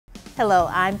Hello,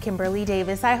 I'm Kimberly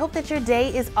Davis. I hope that your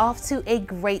day is off to a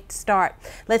great start.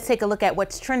 Let's take a look at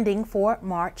what's trending for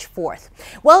March 4th.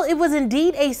 Well, it was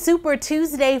indeed a Super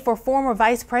Tuesday for former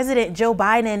Vice President Joe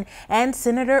Biden and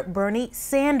Senator Bernie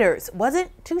Sanders.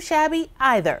 Wasn't too shabby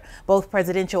either. Both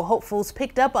presidential hopefuls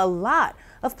picked up a lot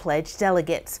of pledged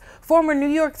delegates. Former New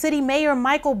York City Mayor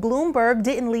Michael Bloomberg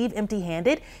didn't leave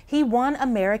empty-handed. He won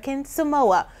American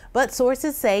Samoa, but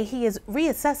sources say he is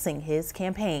reassessing his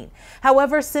campaign.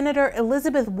 However, Senator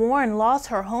Elizabeth Warren lost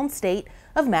her home state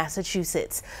of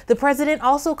Massachusetts. The president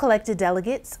also collected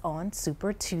delegates on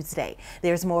Super Tuesday.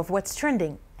 There's more of what's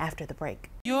trending after the break.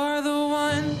 You're the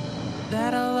one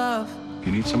that I love.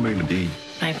 You need somebody to be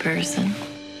my person.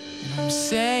 I'm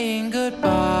saying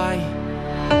goodbye.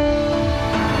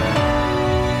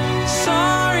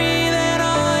 Sorry that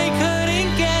I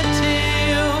couldn't get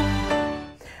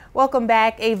to you. Welcome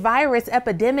back. A virus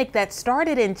epidemic that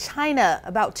started in China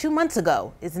about 2 months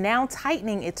ago is now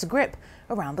tightening its grip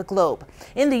around the globe.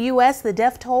 In the U.S., the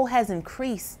death toll has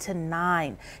increased to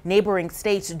 9. Neighboring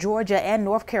states, Georgia and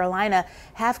North Carolina,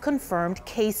 have confirmed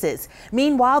cases.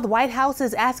 Meanwhile, the White House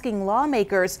is asking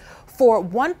lawmakers for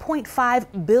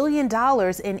 $1.5 billion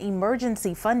in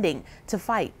emergency funding to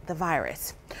fight the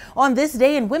virus. On this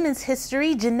day in women's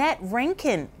history, Jeannette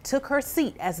Rankin took her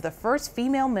seat as the first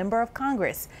female member of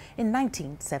Congress in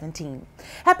 1917.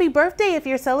 Happy birthday if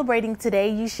you're celebrating today.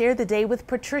 You share the day with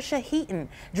Patricia Heaton,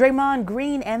 Draymond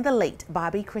Green, and the late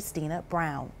Bobby Christina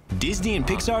Brown. Disney and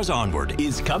Pixar's Onward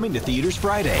is coming to theaters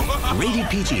Friday. Rated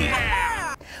PG.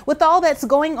 With all that's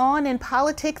going on in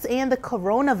politics and the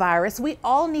coronavirus, we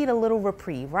all need a little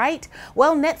reprieve, right?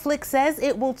 Well, Netflix says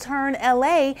it will turn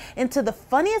LA into the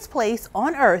funniest place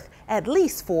on earth, at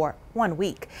least for 1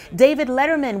 week. David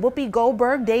Letterman, Whoopi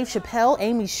Goldberg, Dave Chappelle,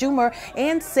 Amy Schumer,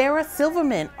 and Sarah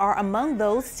Silverman are among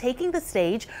those taking the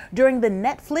stage during the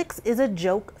Netflix is a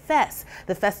Joke Fest.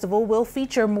 The festival will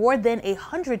feature more than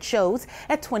 100 shows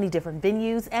at 20 different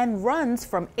venues and runs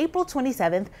from April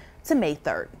 27th to May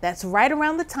 3rd. That's right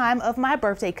around the time of my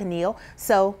birthday, Keneal.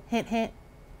 So, hint, hint.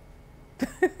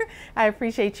 I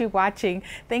appreciate you watching.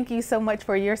 Thank you so much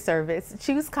for your service.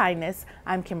 Choose kindness.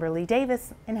 I'm Kimberly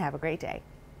Davis, and have a great day.